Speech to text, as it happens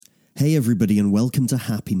Hey everybody and welcome to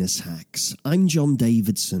Happiness Hacks. I'm John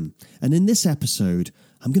Davidson, and in this episode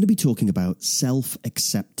I'm going to be talking about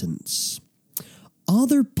self-acceptance. Are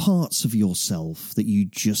there parts of yourself that you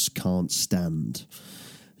just can't stand?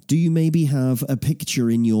 Do you maybe have a picture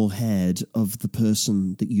in your head of the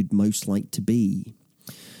person that you'd most like to be?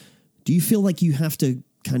 Do you feel like you have to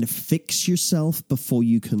kind of fix yourself before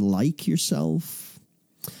you can like yourself?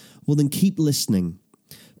 Well, then keep listening,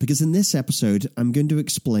 because in this episode, I'm going to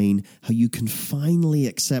explain how you can finally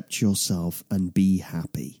accept yourself and be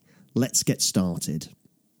happy. Let's get started.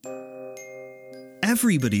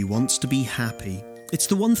 Everybody wants to be happy. It's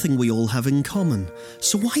the one thing we all have in common.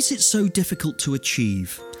 So why is it so difficult to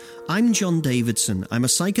achieve? I'm John Davidson. I'm a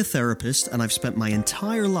psychotherapist, and I've spent my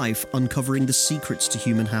entire life uncovering the secrets to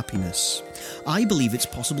human happiness. I believe it's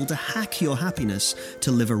possible to hack your happiness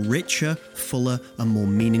to live a richer, fuller, and more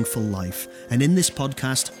meaningful life. And in this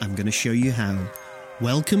podcast, I'm going to show you how.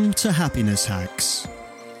 Welcome to Happiness Hacks.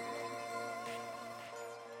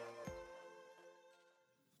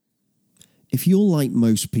 If you're like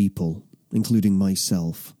most people, including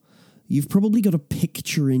myself, you've probably got a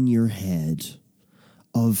picture in your head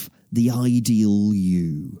of the ideal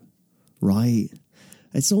you, right?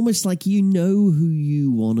 It's almost like you know who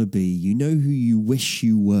you want to be. You know who you wish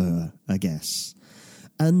you were, I guess.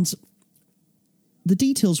 And the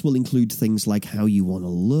details will include things like how you want to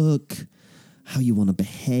look, how you want to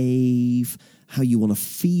behave, how you want to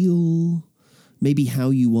feel, maybe how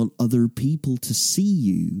you want other people to see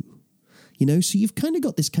you. You know, so you've kind of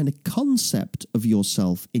got this kind of concept of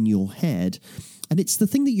yourself in your head, and it's the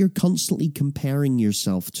thing that you're constantly comparing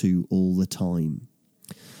yourself to all the time.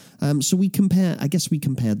 So we compare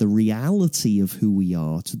the reality of who we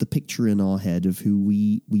are to the picture in our head of who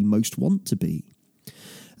we most want to be.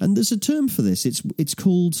 And there's a term for this. It's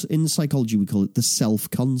called, in psychology, we call it the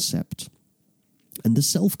self-concept. And the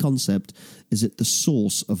self-concept is at the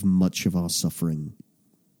source of much of our suffering.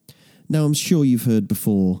 Now, I'm sure you've heard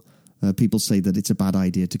before people say that it's a bad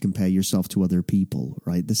idea to compare yourself to other people,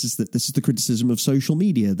 right? This is the criticism of social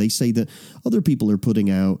media. They say that other people are putting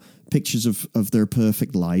out pictures of their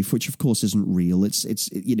perfect life, which of course isn't real.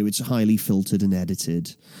 It's highly filtered and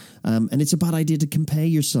edited, and it's a bad idea to compare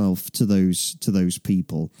yourself to those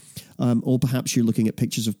people. Or perhaps you're looking at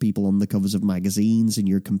pictures of people on the covers of magazines and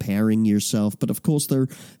you're comparing yourself, but of course they're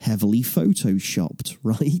heavily photoshopped,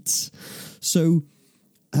 right? So.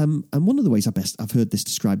 And one of the ways I've heard this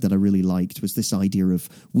described that I really liked was this idea of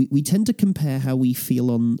we tend to compare how we feel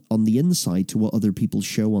on the inside to what other people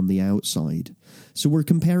show on the outside. So we're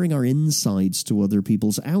comparing our insides to other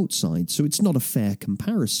people's outsides. So it's not a fair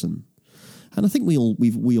comparison. And I think we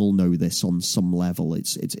all know this on some level.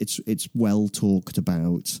 It's well talked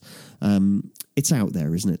about. It's out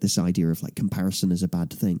there, isn't it? This idea of like comparison is a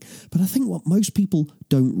bad thing. But I think what most people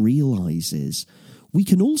don't realize is we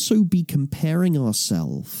can also be comparing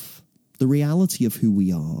ourselves, the reality of who we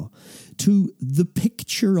are, to the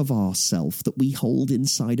picture of ourselves that we hold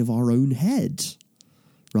inside of our own head,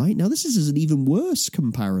 right? Now, this is an even worse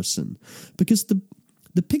comparison because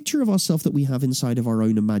the picture of ourselves that we have inside of our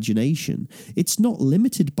own imagination, it's not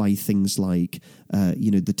limited by things like,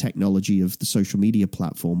 the technology of the social media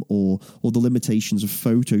platform or the limitations of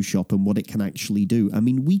Photoshop and what it can actually do. I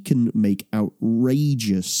mean, we can make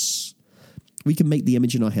the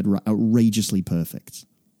image in our head outrageously perfect,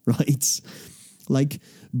 right? Like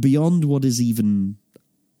beyond what is even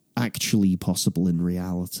actually possible in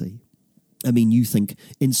reality. I mean, you think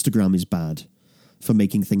Instagram is bad for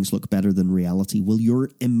making things look better than reality. Well,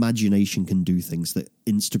 your imagination can do things that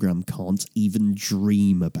Instagram can't even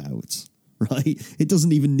dream about, right? It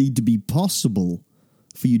doesn't even need to be possible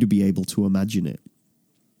for you to be able to imagine it.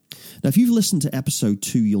 Now, if you've listened to episode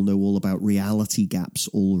 2, you'll know all about reality gaps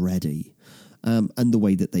already. And the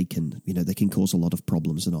way that they can cause a lot of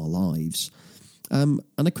problems in our lives. And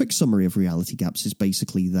a quick summary of reality gaps is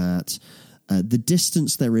basically that the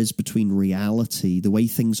distance there is between reality, the way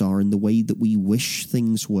things are and the way that we wish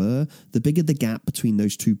things were, the bigger the gap between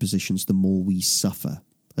those two positions, the more we suffer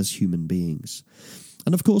as human beings.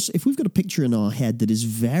 And of course, if we've got a picture in our head that is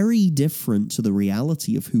very different to the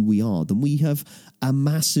reality of who we are, then we have a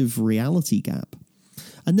massive reality gap.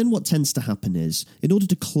 And then what tends to happen is, in order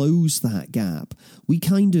to close that gap, we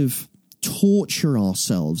kind of torture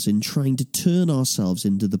ourselves in trying to turn ourselves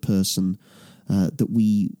into the person that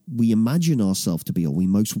we imagine ourselves to be or we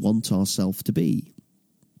most want ourselves to be.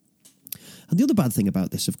 And the other bad thing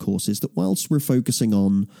about this, of course, is that whilst we're focusing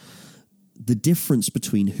on the difference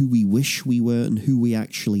between who we wish we were and who we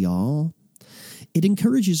actually are, it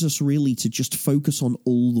encourages us really to just focus on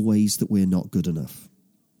all the ways that we're not good enough.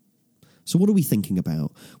 So what are we thinking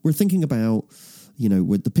about? We're thinking about,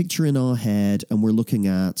 with the picture in our head, and we're looking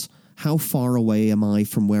at how far away am I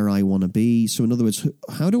from where I want to be. So in other words,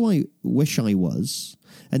 how do I wish I was?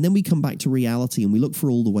 And then we come back to reality and we look for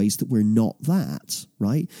all the ways that we're not that,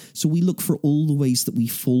 right? So we look for all the ways that we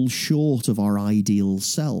fall short of our ideal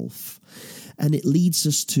self. And it leads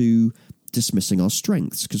us to dismissing our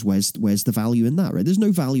strengths, because where's the value in that, right? There's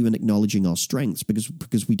no value in acknowledging our strengths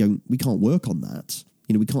because we can't work on that.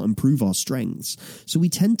 We can't improve our strengths. So we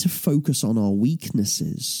tend to focus on our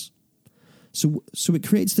weaknesses. So it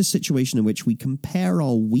creates this situation in which we compare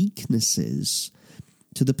our weaknesses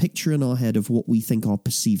to the picture in our head of what we think our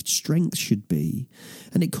perceived strength should be.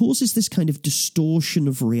 And it causes this kind of distortion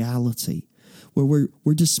of reality where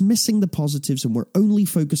we're dismissing the positives and we're only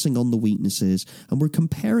focusing on the weaknesses, and we're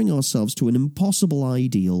comparing ourselves to an impossible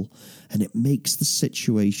ideal, and it makes the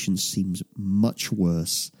situation seem much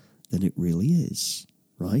worse than it really is.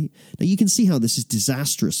 Right? Now, you can see how this is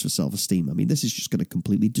disastrous for self-esteem. I mean, this is just going to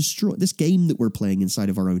completely destroy this game that we're playing inside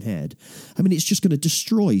of our own head. I mean, it's just going to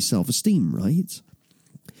destroy self-esteem, right?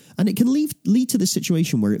 And it can lead to this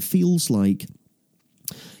situation where it feels like,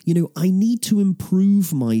 I need to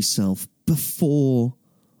improve myself before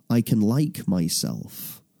I can like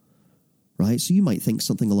myself, right? So you might think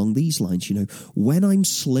something along these lines, when I'm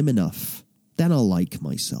slim enough, then I'll like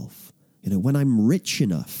myself. When I'm rich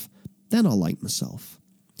enough, then I'll like myself.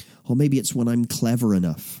 Or maybe it's when I'm clever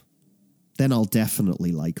enough, then I'll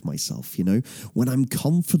definitely like myself, When I'm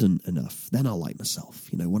confident enough, then I'll like myself,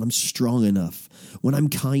 When I'm strong enough, when I'm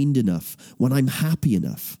kind enough, when I'm happy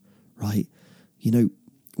enough, right?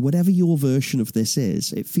 Whatever your version of this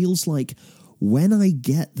is, it feels like when I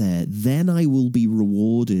get there, then I will be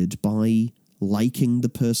rewarded by liking the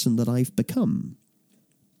person that I've become.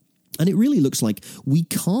 And it really looks like we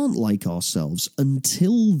can't like ourselves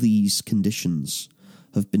until these conditions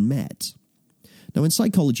have been met. Now, in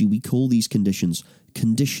psychology, we call these conditions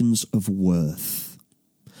of worth.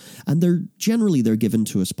 And they're given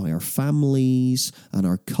to us by our families and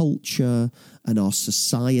our culture and our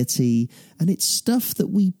society. And it's stuff that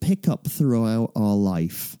we pick up throughout our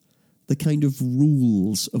life, the kind of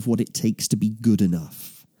rules of what it takes to be good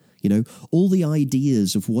enough. All the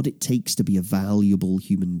ideas of what it takes to be a valuable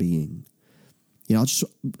human being. I'll just,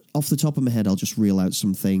 off the top of my head, I'll just reel out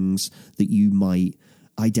some things that you might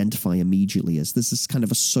identify immediately as there's this kind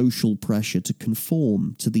of a social pressure to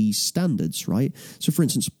conform to these standards, right? So, for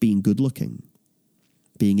instance, being good looking,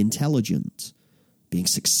 being intelligent, being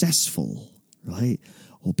successful, right?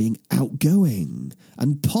 Or being outgoing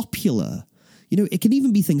and popular. It can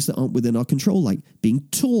even be things that aren't within our control, like being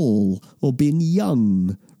tall or being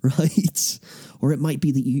young, right? Or it might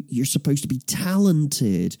be that you're supposed to be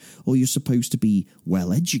talented, or you're supposed to be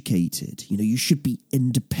well-educated. You should be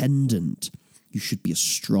independent. You should be a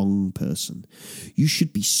strong person. You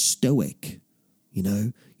should be stoic.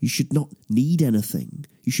 You should not need anything.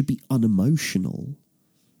 You should be unemotional,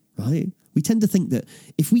 right? We tend to think that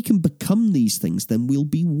if we can become these things, then we'll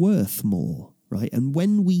be worth more, right? And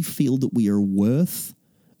when we feel that we are worth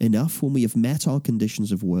enough, when we have met our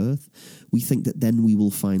conditions of worth, we think that then we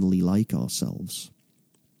will finally like ourselves.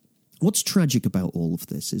 What's tragic about all of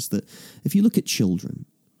this is that if you look at children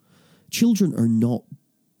are not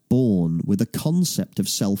born with a concept of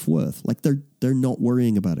self-worth. Like they're not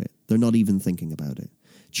worrying about it. They're not even thinking about it.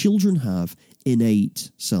 Children have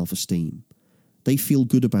innate self-esteem. They feel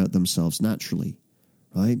good about themselves naturally,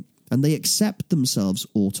 right? And they accept themselves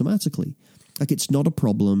automatically. Like it's not a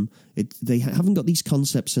problem. They haven't got these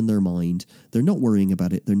concepts in their mind. They're not worrying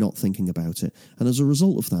about it. They're not thinking about it. And as a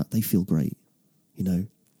result of that, they feel great.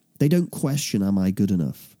 They don't question, am I good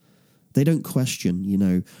enough? They don't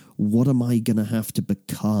question, what am I going to have to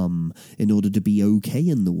become in order to be okay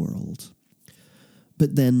in the world?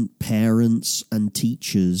 But then parents and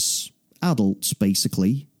teachers, adults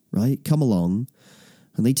basically, right, come along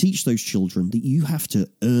and they teach those children that you have to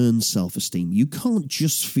earn self-esteem. You can't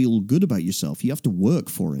just feel good about yourself. You have to work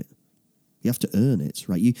for it. You have to earn it,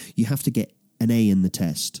 right? You have to get an A in the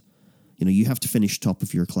test. You have to finish top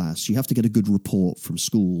of your class. You have to get a good report from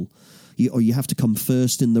school. Or you have to come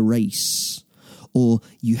first in the race. Or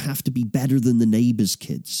you have to be better than the neighbor's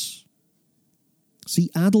kids.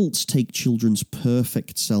 See, adults take children's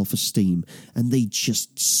perfect self-esteem and they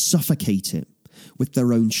just suffocate it with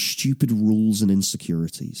their own stupid rules and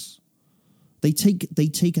insecurities. They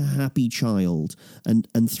take a happy child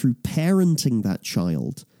and through parenting that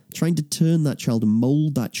child, trying to turn that child and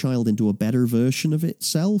mold that child into a better version of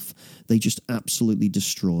itself, they just absolutely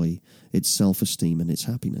destroy its self-esteem and its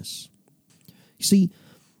happiness. You see,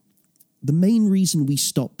 the main reason we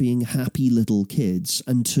stop being happy little kids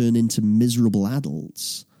and turn into miserable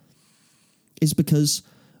adults is because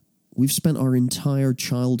we've spent our entire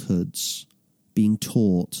childhoods being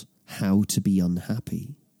taught how to be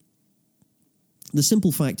unhappy. The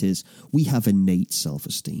simple fact is, we have innate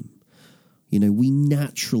self-esteem. We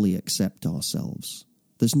naturally accept ourselves.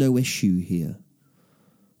 There's no issue here.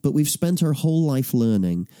 But we've spent our whole life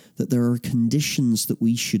learning that there are conditions that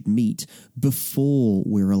we should meet before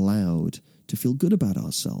we're allowed to feel good about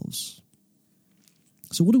ourselves.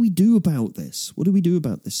 So what do we do about this? What do we do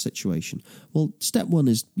about this situation? Well, step one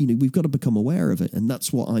is, we've got to become aware of it. And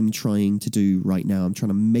that's what I'm trying to do right now. I'm trying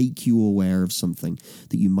to make you aware of something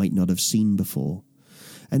that you might not have seen before.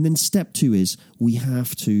 And then step two is we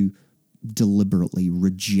have to deliberately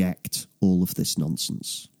reject all of this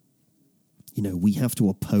nonsense. We have to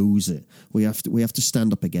oppose it. We have to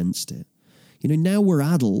stand up against it. Now we're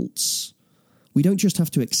adults. We don't just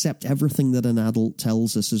have to accept everything that an adult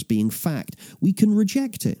tells us as being fact. We can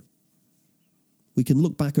reject it. We can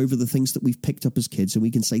look back over the things that we've picked up as kids and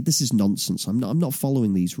we can say, this is nonsense. I'm not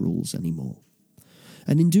following these rules anymore.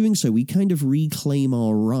 And in doing so, we kind of reclaim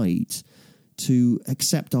our right to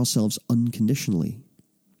accept ourselves unconditionally.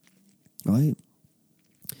 Right?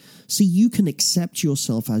 See, you can accept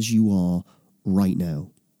yourself as you are right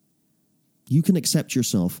now. You can accept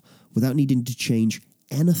yourself without needing to change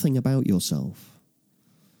anything about yourself.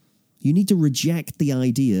 You need to reject the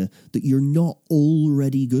idea that you're not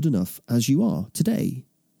already good enough as you are today.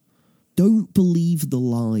 Don't believe the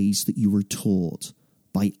lies that you were taught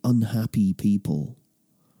by unhappy people.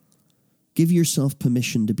 Give yourself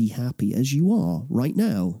permission to be happy as you are right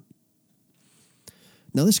now.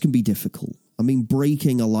 Now, this can be difficult.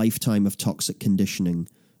 Breaking a lifetime of toxic conditioning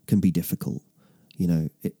can be difficult.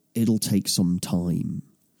 It'll take some time.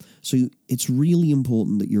 So it's really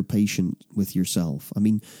important that you're patient with yourself.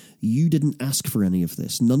 You didn't ask for any of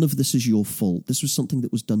this. None of this is your fault. This was something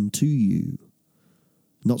that was done to you,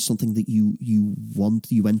 not something that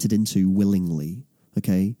you entered into willingly.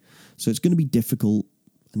 Okay? So it's going to be difficult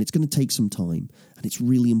and it's going to take some time. And it's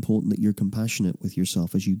really important that you're compassionate with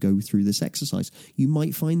yourself as you go through this exercise. You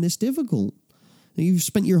might find this difficult. You've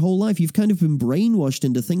spent your whole life, you've kind of been brainwashed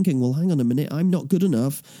into thinking, well, hang on a minute, I'm not good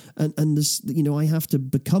enough, and this, I have to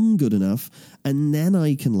become good enough, and then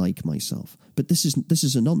I can like myself. But this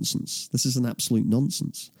is a nonsense. This is an absolute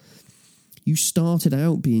nonsense. You started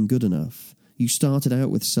out being good enough. You started out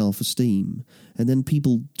with self-esteem, and then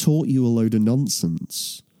people taught you a load of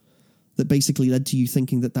nonsense that basically led to you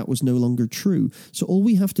thinking that was no longer true. So all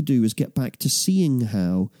we have to do is get back to seeing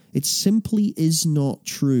how it simply is not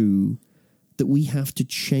true that we have to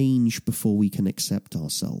change before we can accept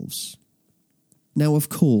ourselves. Now, of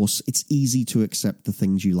course, it's easy to accept the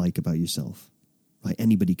things you like about yourself. Right?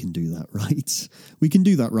 Anybody can do that, right? We can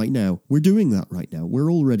do that right now. We're doing that right now.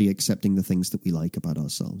 We're already accepting the things that we like about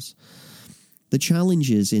ourselves. The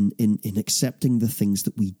challenge is in accepting the things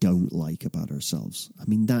that we don't like about ourselves.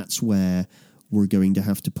 That's where we're going to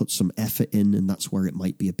have to put some effort in, and that's where it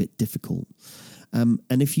might be a bit difficult. And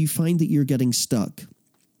if you find that you're getting stuck,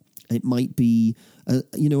 it might be,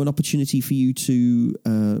 an opportunity for you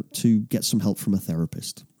to get some help from a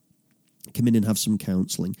therapist. Come in and have some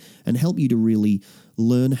counselling and help you to really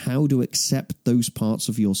learn how to accept those parts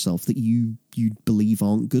of yourself that you believe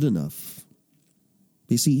aren't good enough.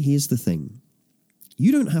 You see, here's the thing.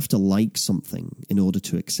 You don't have to like something in order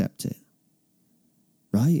to accept it.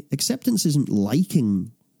 Right? Acceptance isn't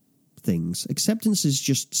liking things. Acceptance is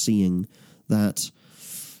just seeing that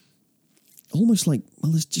almost like,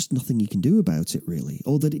 well, there's just nothing you can do about it, really,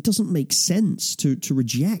 or that it doesn't make sense to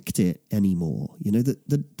reject it anymore.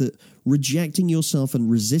 That rejecting yourself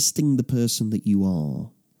and resisting the person that you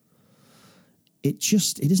are, it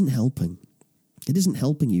isn't helping. It isn't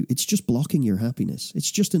helping you. It's just blocking your happiness.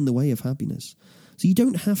 It's just in the way of happiness. So you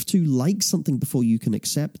don't have to like something before you can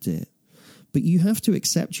accept it, but you have to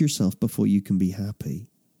accept yourself before you can be happy,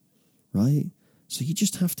 right? So you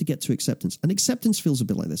just have to get to acceptance. And acceptance feels a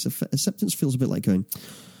bit like this. Acceptance feels a bit like going,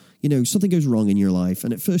 something goes wrong in your life,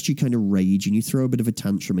 and at first you kind of rage and you throw a bit of a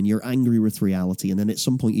tantrum and you're angry with reality, and then at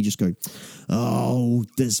some point you just go,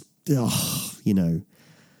 there's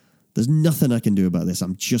nothing I can do about this.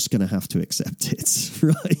 I'm just going to have to accept it,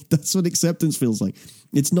 right? That's what acceptance feels like.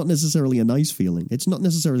 It's not necessarily a nice feeling. It's not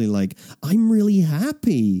necessarily like, I'm really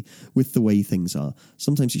happy with the way things are.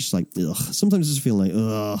 Sometimes it's just like, ugh. Sometimes it's feeling like,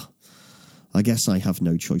 ugh. I guess I have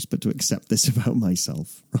no choice but to accept this about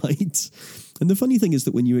myself, right? And the funny thing is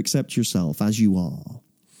that when you accept yourself as you are,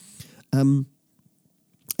 and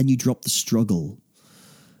you drop the struggle,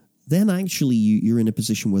 then actually you're in a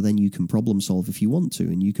position where then you can problem solve if you want to,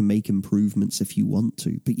 and you can make improvements if you want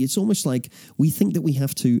to. But it's almost like we think that we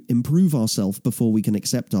have to improve ourselves before we can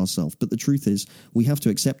accept ourselves. But the truth is we have to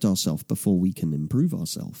accept ourselves before we can improve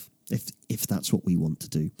ourselves, if that's what we want to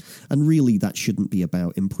do. And really that shouldn't be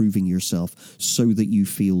about improving yourself so that you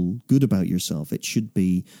feel good about yourself. It should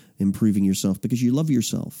be improving yourself because you love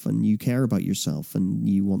yourself and you care about yourself and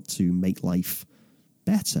you want to make life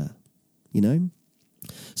better, you know?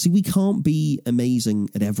 See, we can't be amazing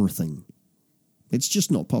at everything. It's just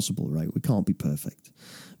not possible, right? We can't be perfect.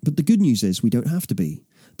 But the good news is we don't have to be,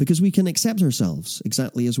 because we can accept ourselves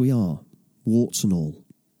exactly as we are, warts and all,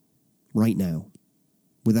 right now,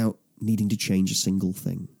 without needing to change a single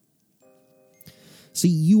thing. See,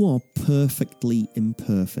 you are perfectly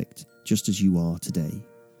imperfect just as you are today.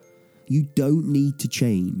 You don't need to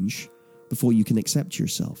change before you can accept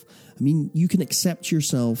yourself. I mean, you can accept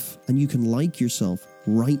yourself and you can like yourself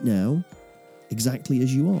right now, exactly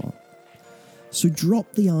as you are. So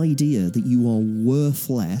drop the idea that you are worth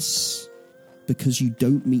less because you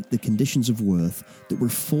don't meet the conditions of worth that were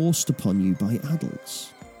forced upon you by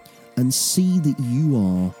adults, and see that you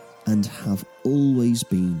are and have always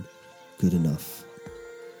been good enough.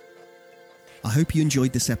 I hope you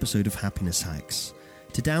enjoyed this episode of Happiness Hacks.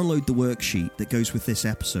 To download the worksheet that goes with this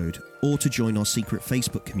episode or to join our secret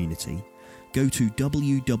Facebook community, go to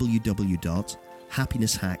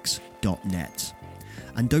www.happinesshacks.net.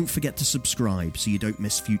 And don't forget to subscribe so you don't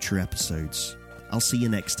miss future episodes. I'll see you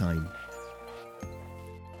next time.